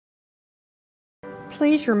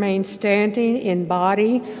Please remain standing in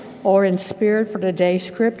body or in spirit for today's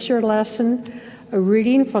scripture lesson, a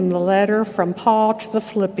reading from the letter from Paul to the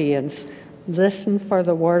Philippians. Listen for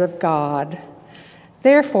the word of God.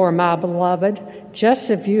 Therefore, my beloved, just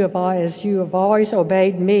as you have always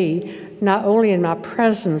obeyed me, not only in my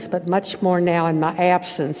presence, but much more now in my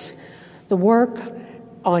absence, the work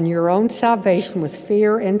on your own salvation with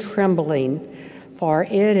fear and trembling. For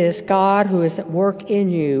it is God who is at work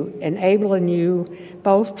in you, enabling you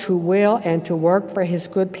both to will and to work for his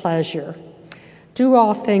good pleasure. Do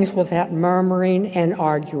all things without murmuring and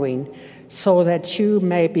arguing, so that you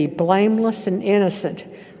may be blameless and innocent,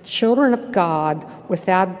 children of God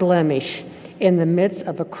without blemish, in the midst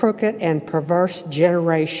of a crooked and perverse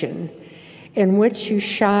generation, in which you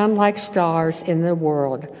shine like stars in the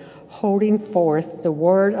world, holding forth the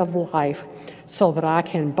word of life, so that I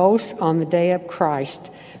can boast on the day of Christ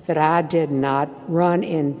that I did not run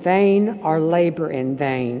in vain or labor in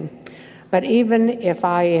vain. But even if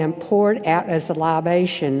I am poured out as a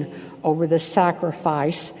libation over the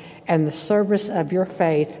sacrifice and the service of your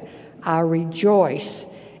faith, I rejoice,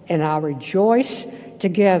 and I rejoice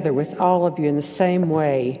together with all of you in the same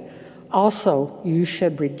way. Also, you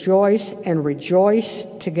should rejoice and rejoice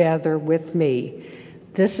together with me.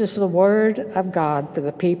 This is the word of God for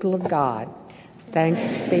the people of God.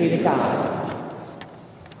 Thanks be to God.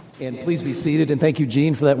 And please be seated, and thank you,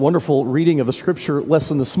 Jean, for that wonderful reading of the scripture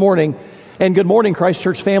lesson this morning. And good morning, Christ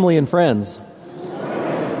Church family and friends.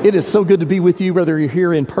 It is so good to be with you, whether you're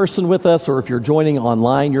here in person with us or if you're joining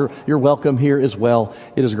online, you're welcome here as well.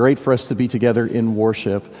 It is great for us to be together in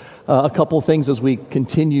worship. A couple of things as we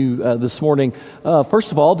continue this morning.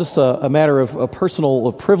 First of all, just a matter of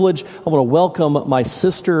personal privilege. I want to welcome my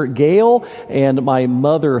sister Gail and my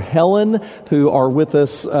mother Helen, who are with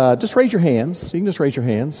us. Just raise your hands. You can just raise your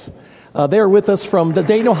hands. They are with us from the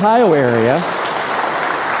Dayton, Ohio area.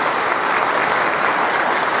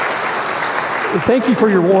 Thank you for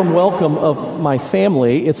your warm welcome of my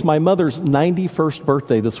family. It's my mother's 91st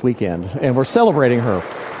birthday this weekend, and we're celebrating her.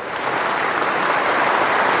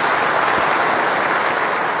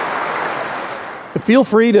 Feel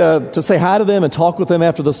free to say hi to them and talk with them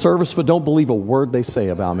after the service, but don't believe a word they say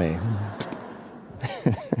about me.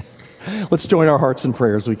 Let's join our hearts in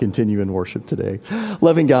prayer as we continue in worship today.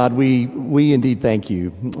 Loving God, we indeed thank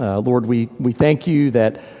you. Lord, we thank you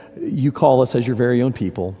that you call us as your very own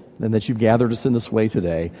people, and that you've gathered us in this way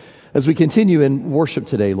today. As we continue in worship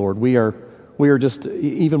today, Lord, we are just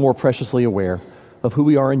even more preciously aware of who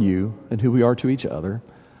we are in you and who we are to each other.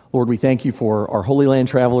 Lord, we thank you for our Holy Land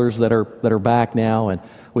travelers that are back now, and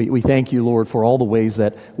we thank you, Lord, for all the ways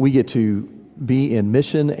that we get to be in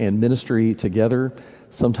mission and ministry together.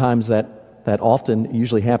 Sometimes that often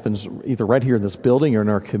usually happens either right here in this building or in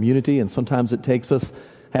our community, and sometimes it takes us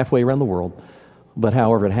halfway around the world. But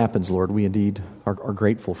however it happens, Lord, we indeed are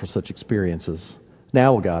grateful for such experiences.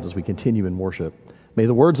 Now, O God, as we continue in worship, may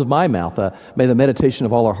the words of my mouth, may the meditation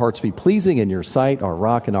of all our hearts be pleasing in your sight, our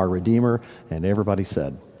rock and our redeemer. And everybody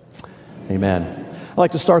said, amen. I'd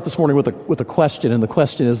like to start this morning with a question, and the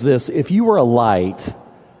question is this: if you were a light,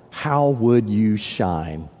 how would you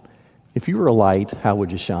shine? If you were a light, how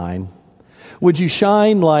would you shine? Would you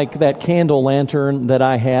shine like that candle lantern that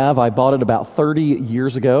I have? I bought it about 30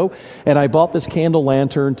 years ago, and I bought this candle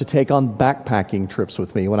lantern to take on backpacking trips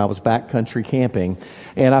with me when I was backcountry camping.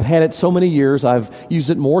 And I've had it so many years, I've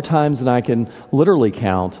used it more times than I can literally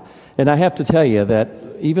count. And I have to tell you that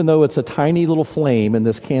even though it's a tiny little flame in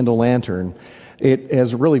this candle lantern, it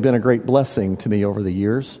has really been a great blessing to me over the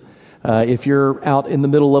years. If you're out in the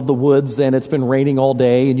middle of the woods and it's been raining all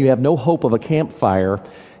day and you have no hope of a campfire,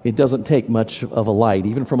 it doesn't take much of a light,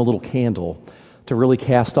 even from a little candle, to really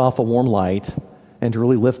cast off a warm light and to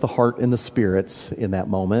really lift the heart and the spirits in that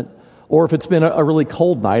moment. Or if it's been a really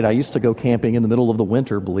cold night, I used to go camping in the middle of the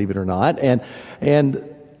winter, believe it or not, and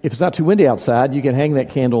if it's not too windy outside, you can hang that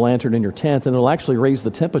candle lantern in your tent, and it'll actually raise the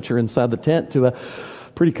temperature inside the tent to a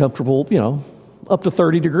pretty comfortable, up to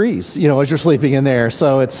 30 degrees, as you're sleeping in there.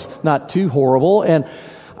 So it's not too horrible. And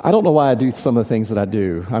I don't know why I do some of the things that I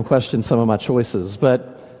do. I'm questioning some of my choices,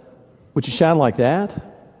 but would you shine like that?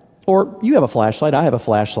 Or you have a flashlight, I have a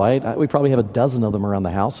flashlight. We probably have a dozen of them around the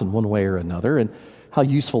house in one way or another. And how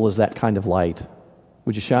useful is that kind of light?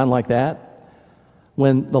 Would you shine like that?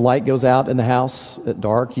 When the light goes out in the house at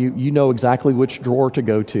dark, you know exactly which drawer to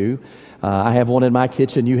go to. I have one in my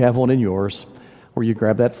kitchen, you have one in yours, where you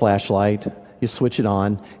grab that flashlight, you switch it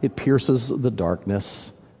on, it pierces the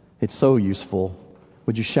darkness. It's so useful.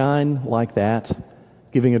 Would you shine like that,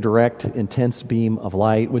 giving a direct, intense beam of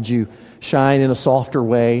light? Would you shine in a softer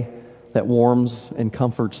way that warms and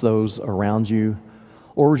comforts those around you?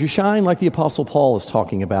 Or would you shine like the Apostle Paul is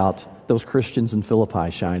talking about those Christians in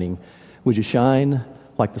Philippi shining? Would you shine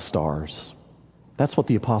like the stars? That's what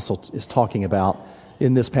the apostle is talking about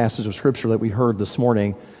in this passage of Scripture that we heard this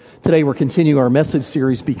morning. Today we're continuing our message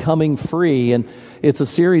series, Becoming Free, and it's a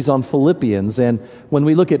series on Philippians. And when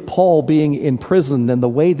we look at Paul being imprisoned and the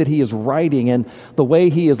way that he is writing and the way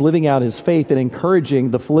he is living out his faith and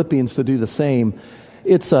encouraging the Philippians to do the same,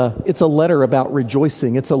 it's a letter about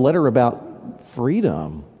rejoicing. It's a letter about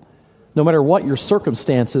freedom. No matter what your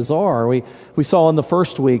circumstances are. We saw in the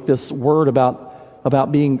first week this word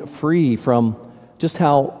about being free from just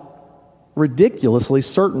how ridiculously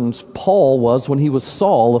certain Paul was when he was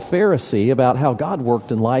Saul, a Pharisee, about how God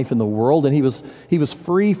worked in life in the world, and he was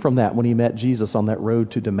free from that when he met Jesus on that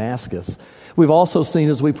road to Damascus. We've also seen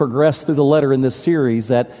as we progress through the letter in this series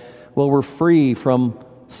that, well, we're free from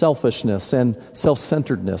selfishness and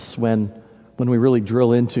self-centeredness when we really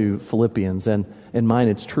drill into Philippians and mine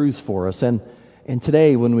its truths for us. And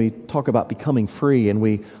today, when we talk about becoming free and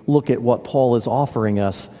we look at what Paul is offering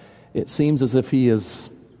us, it seems as if he is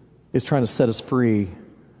trying to set us free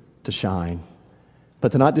to shine.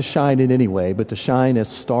 But to not just shine in any way, but to shine as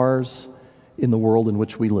stars in the world in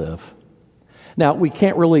which we live. Now, we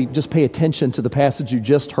can't really just pay attention to the passage you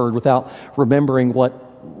just heard without remembering what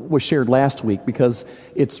was shared last week, because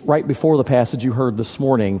it's right before the passage you heard this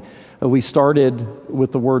morning. We started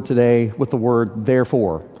with the word today with the word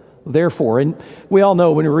therefore. Therefore, and we all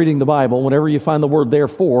know when you're reading the Bible, whenever you find the word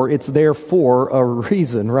therefore, it's there for a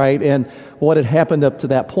reason, right? And what had happened up to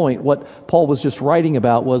that point, what Paul was just writing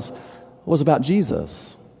about was about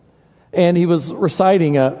Jesus. And he was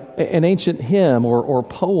reciting an ancient hymn or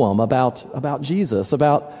poem about Jesus,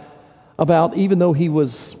 about even though he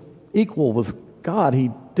was equal with God,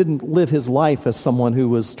 he didn't live his life as someone who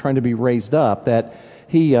was trying to be raised up, that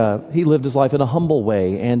he lived his life in a humble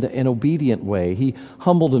way and an obedient way. He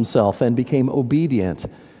humbled himself and became obedient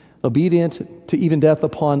to even death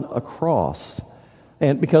upon a cross.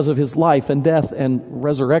 And because of his life and death and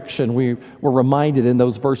resurrection, we were reminded in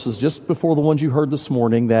those verses just before the ones you heard this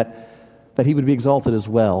morning that he would be exalted as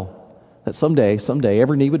well. That someday,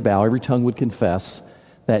 every knee would bow, every tongue would confess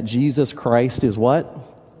that Jesus Christ is what?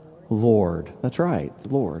 Lord. That's right,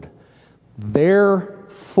 Lord.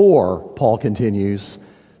 Therefore, Paul continues,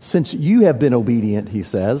 since you have been obedient, he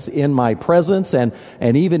says, in my presence and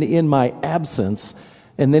even in my absence,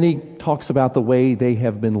 and then he talks about the way they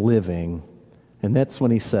have been living, and that's when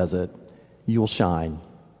he says it, you will shine.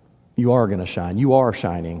 You are going to shine. You are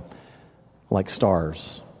shining like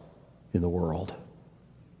stars in the world.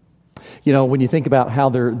 You know, when you think about how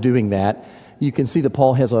they're doing that, you can see that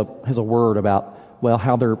Paul has a word about, well,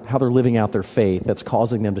 how they're living out their faith that's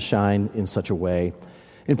causing them to shine in such a way.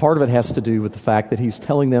 And part of it has to do with the fact that he's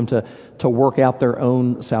telling them to work out their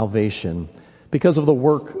own salvation because of the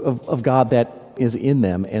work of God that is in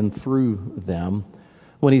them and through them.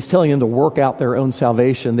 When he's telling them to work out their own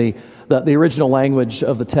salvation, the original language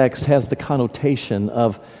of the text has the connotation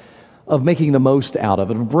of making the most out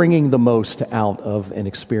of it, of bringing the most out of an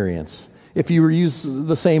experience. If you use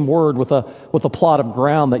the same word with a plot of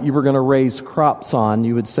ground that you were going to raise crops on,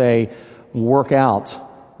 you would say, work out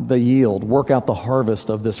the yield, work out the harvest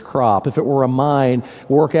of this crop. If it were a mine,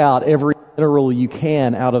 work out every mineral you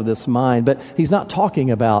can out of this mine. But he's not talking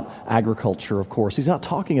about agriculture, of course. He's not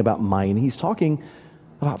talking about mining. He's talking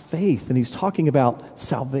about faith, and he's talking about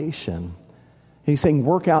salvation. And he's saying,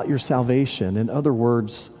 work out your salvation. In other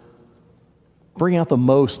words, bring out the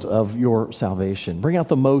most of your salvation. Bring out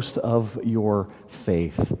the most of your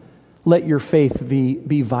faith. Let your faith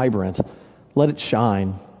be vibrant. Let it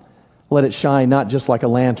shine. Let it shine not just like a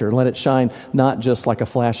lantern. Let it shine not just like a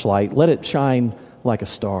flashlight. Let it shine like a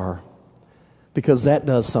star. Because that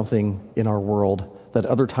does something in our world that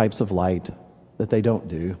other types of light, that they don't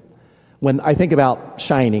do. When I think about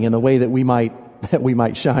shining and the way that we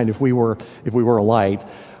might shine if we were a light,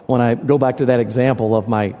 when I go back to that example of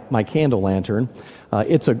my candle lantern,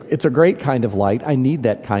 it's a great kind of light. I need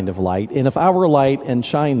that kind of light. And if I were a light and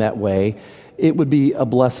shine that way, it would be a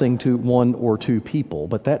blessing to one or two people.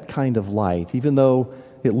 But that kind of light, even though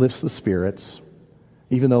it lifts the spirits,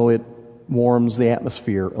 even though it warms the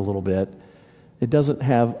atmosphere a little bit, it doesn't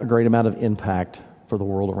have a great amount of impact for the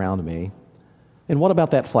world around me. And what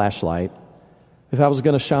about that flashlight? If I was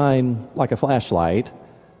going to shine like a flashlight,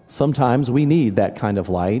 sometimes we need that kind of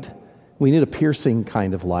light. We need a piercing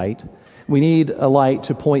kind of light. We need a light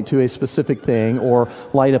to point to a specific thing or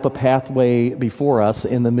light up a pathway before us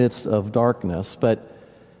in the midst of darkness. But,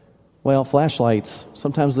 well, flashlights,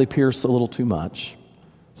 sometimes they pierce a little too much.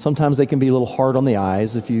 Sometimes they can be a little hard on the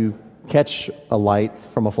eyes if you catch a light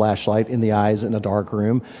from a flashlight in the eyes in a dark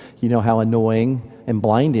room. You know how annoying and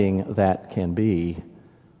blinding that can be.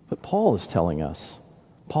 But Paul is telling us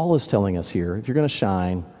here, if you're going to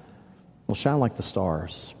shine, well, shine like the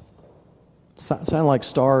stars. Shine like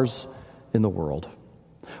stars in the world.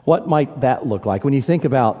 What might that look like? When you think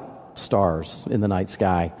about stars in the night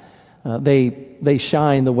sky, they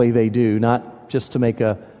shine the way they do, not just to make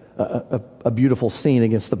a beautiful scene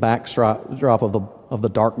against the backdrop of the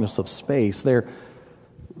darkness of space.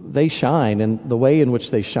 They shine, and the way in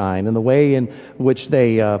which they shine, and the way in which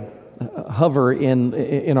they hover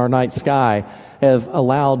in our night sky have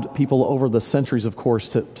allowed people over the centuries, of course,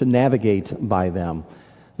 to navigate by them.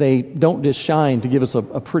 They don't just shine to give us a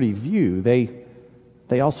pretty view.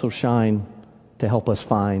 They also shine to help us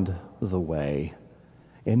find the way.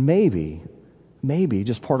 And maybe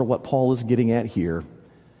just part of what Paul is getting at here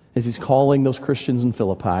is he's calling those Christians in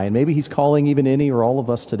Philippi, and maybe he's calling even any or all of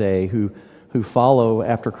us today who follow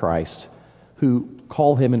after Christ, who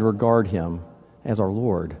call him and regard him as our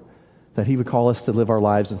Lord, that he would call us to live our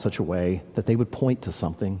lives in such a way that they would point to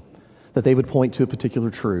something, that they would point to a particular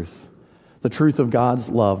truth, the truth of God's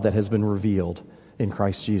love that has been revealed in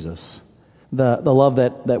Christ Jesus, the love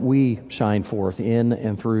that we shine forth in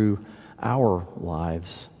and through our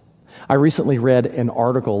lives. I recently read an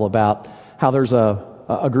article about how there's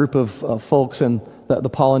a group of folks in the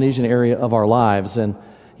Polynesian area of our lives, and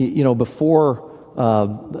before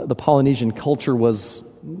the Polynesian culture was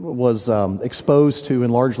exposed to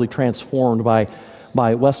and largely transformed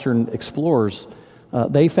by Western explorers,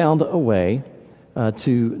 they found a way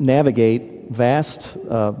to navigate vast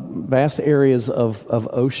areas of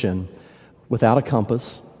ocean without a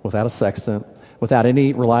compass, without a sextant, without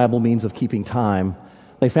any reliable means of keeping time.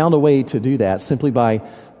 They found a way to do that simply by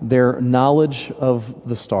their knowledge of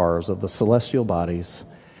the stars, of the celestial bodies,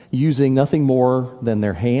 using nothing more than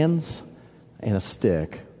their hands and a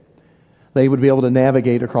stick. They would be able to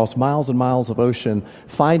navigate across miles and miles of ocean,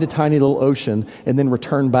 find a tiny little ocean, and then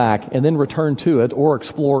return back, and then return to it, or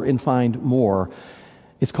explore and find more.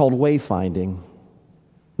 It's called wayfinding.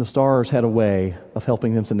 The stars had a way of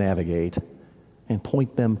helping them to navigate and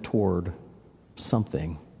point them toward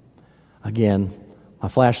something. Again, my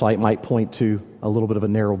flashlight might point to a little bit of a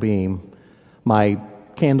narrow beam. My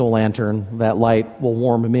candle lantern, that light will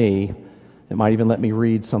warm me. It might even let me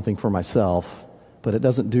read something for myself, but it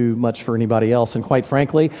doesn't do much for anybody else. And quite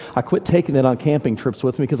frankly, I quit taking it on camping trips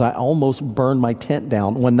with me because I almost burned my tent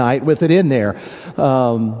down one night with it in there.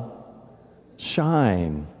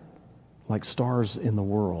 Shine like stars in the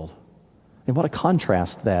world. And what a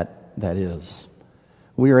contrast that is.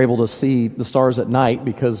 We are able to see the stars at night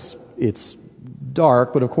because it's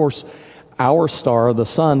dark, but of course, our star, the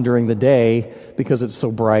sun, during the day, because it's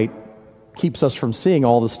so bright, keeps us from seeing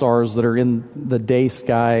all the stars that are in the day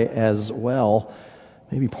sky as well.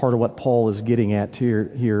 Maybe part of what Paul is getting at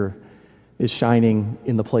here is shining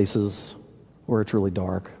in the places where it's really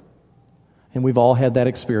dark. And we've all had that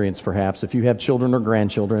experience, perhaps. If you have children or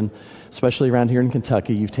grandchildren, especially around here in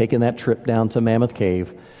Kentucky, you've taken that trip down to Mammoth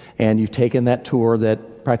Cave, and you've taken that tour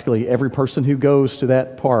that practically every person who goes to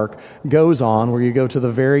that park goes on, where you go to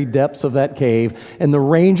the very depths of that cave, and the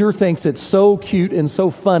ranger thinks it's so cute and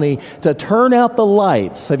so funny to turn out the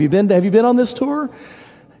lights. Have you been on this tour?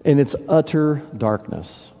 And it's utter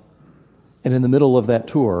darkness. And in the middle of that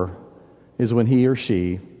tour is when he or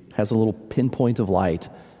she has a little pinpoint of light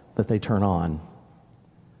that they turn on.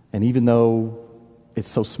 And even though it's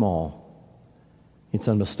so small, it's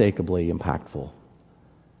unmistakably impactful.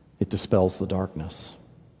 It dispels the darkness.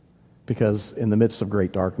 Because in the midst of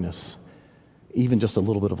great darkness, even just a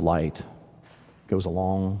little bit of light goes a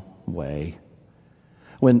long way.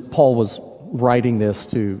 When Paul was writing this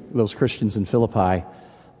to those Christians in Philippi,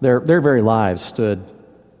 their very lives stood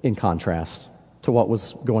in contrast to what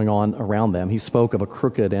was going on around them. He spoke of a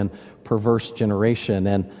crooked and perverse generation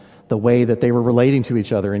and the way that they were relating to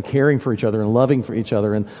each other and caring for each other and loving for each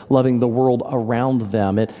other and loving the world around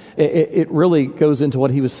them. It really goes into what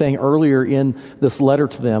he was saying earlier in this letter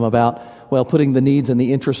to them about, well, putting the needs and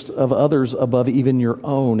the interest of others above even your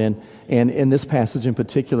own. And in this passage in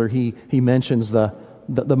particular, he mentions the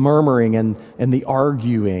murmuring and the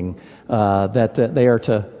arguing that they are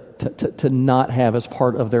to not have as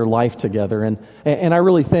part of their life together. And I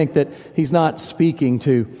really think that he's not speaking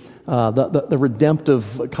to the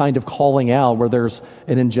redemptive kind of calling out where there's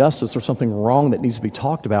an injustice or something wrong that needs to be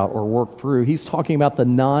talked about or worked through. He's talking about the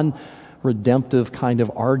non-redemptive kind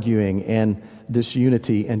of arguing and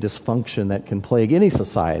disunity and dysfunction that can plague any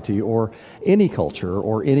society or any culture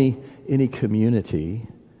or any community.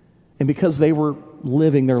 And because they were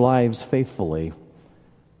living their lives faithfully,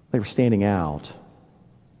 they were standing out.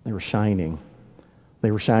 They were shining.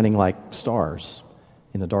 They were shining like stars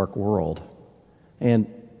in a dark world. And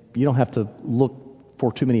you don't have to look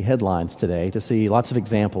for too many headlines today to see lots of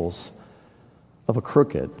examples of a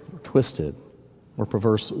crooked, or twisted, or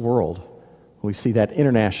perverse world. We see that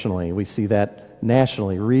internationally. We see that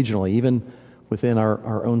nationally, regionally, even within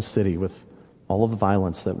our own city with all of the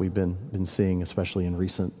violence that we've been seeing, especially in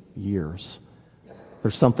recent years.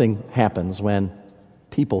 There's something happens when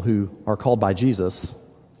people who are called by Jesus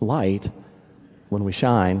light, when we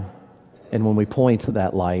shine, and when we point to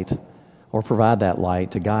that light or provide that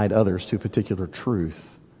light to guide others to a particular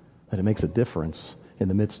truth, that it makes a difference in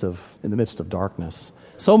the midst of darkness.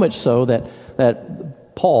 So much so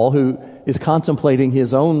that Paul, who is contemplating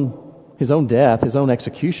his own death, his own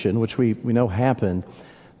execution, which we know happened,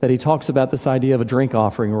 that he talks about this idea of a drink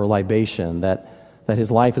offering or a libation, that his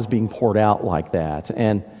life is being poured out like that.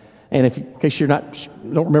 And in case you don't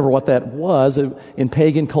remember what that was, in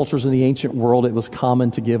pagan cultures in the ancient world, it was common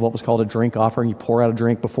to give what was called a drink offering. You pour out a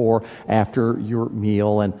drink before, after your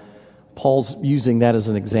meal, and Paul's using that as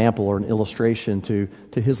an example or an illustration to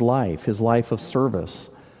his life of service,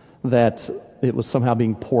 that it was somehow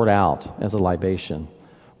being poured out as a libation.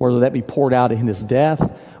 Whether that be poured out in his death,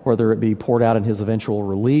 whether it be poured out in his eventual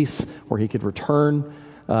release, where he could return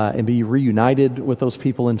and be reunited with those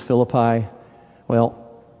people in Philippi. Well,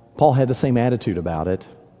 Paul had the same attitude about it.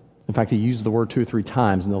 In fact, he used the word 2 or 3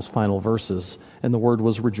 times in those final verses, and the word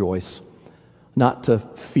was rejoice. Not to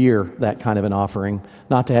fear that kind of an offering,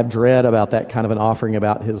 not to have dread about that kind of an offering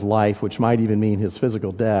about his life, which might even mean his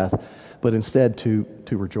physical death, but instead to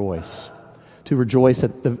rejoice. To rejoice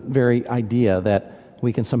at the very idea that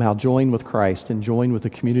we can somehow join with Christ and join with the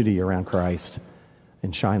community around Christ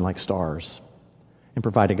and shine like stars and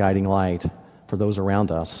provide a guiding light for those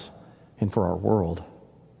around us and for our world.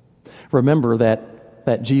 Remember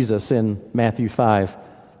that Jesus in Matthew 5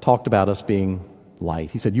 talked about us being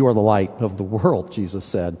light. He said, "You are the light of the world," Jesus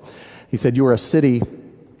said. He said, "You are a city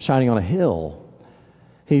shining on a hill."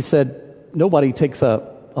 He said, nobody takes a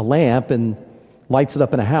lamp and lights it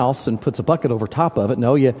up in a house and puts a bucket over top of it.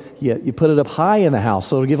 No, you put it up high in the house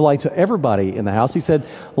so it'll give light to everybody in the house. He said,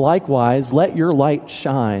 likewise, let your light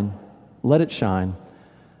shine. Let it shine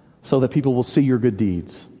so that people will see your good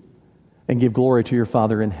deeds and give glory to your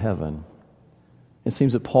Father in heaven. It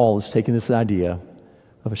seems that Paul is taking this idea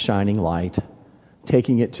of a shining light,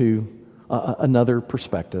 taking it to another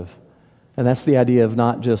perspective. And that's the idea of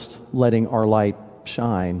not just letting our light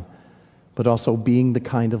shine, but also being the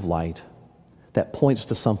kind of light that points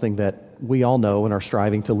to something that we all know and are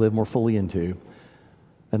striving to live more fully into.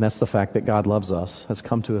 And that's the fact that God loves us, has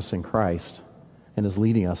come to us in Christ, and is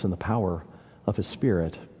leading us in the power of His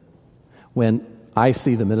Spirit. When I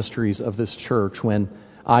see the ministries of this church, when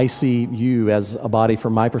I see you as a body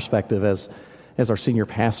from my perspective as our senior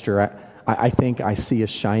pastor, I think I see us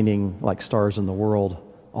shining like stars in the world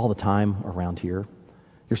all the time around here.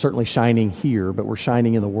 You're certainly shining here, but we're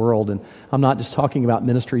shining in the world. And I'm not just talking about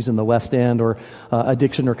ministries in the West End or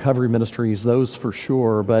addiction recovery ministries, those for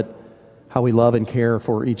sure, but how we love and care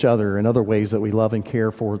for each other and other ways that we love and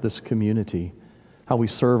care for this community, how we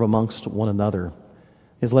serve amongst one another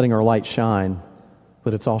is letting our light shine,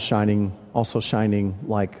 but it's also shining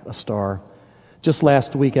like a star. Just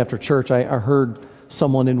last week after church, I heard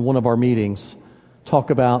someone in one of our meetings talk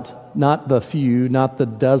about not the few, not the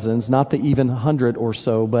dozens, not the even 100 or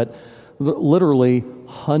so, but literally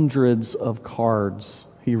hundreds of cards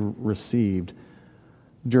he received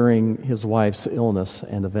during his wife's illness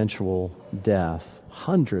and eventual death.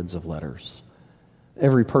 Hundreds of letters.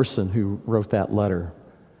 Every person who wrote that letter,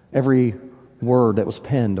 every word that was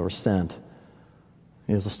penned or sent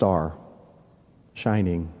is a star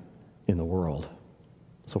shining in the world.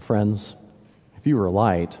 So friends, if you were a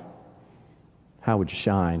light, how would you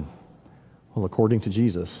shine? Well, according to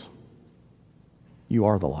Jesus, you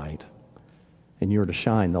are the light, and you're to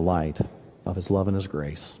shine the light of His love and His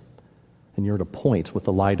grace, and you're to point with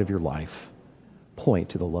the light of your life, point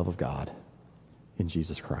to the love of God in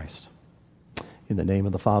Jesus Christ. In the name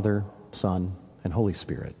of the Father, Son, and Holy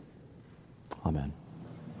Spirit, amen.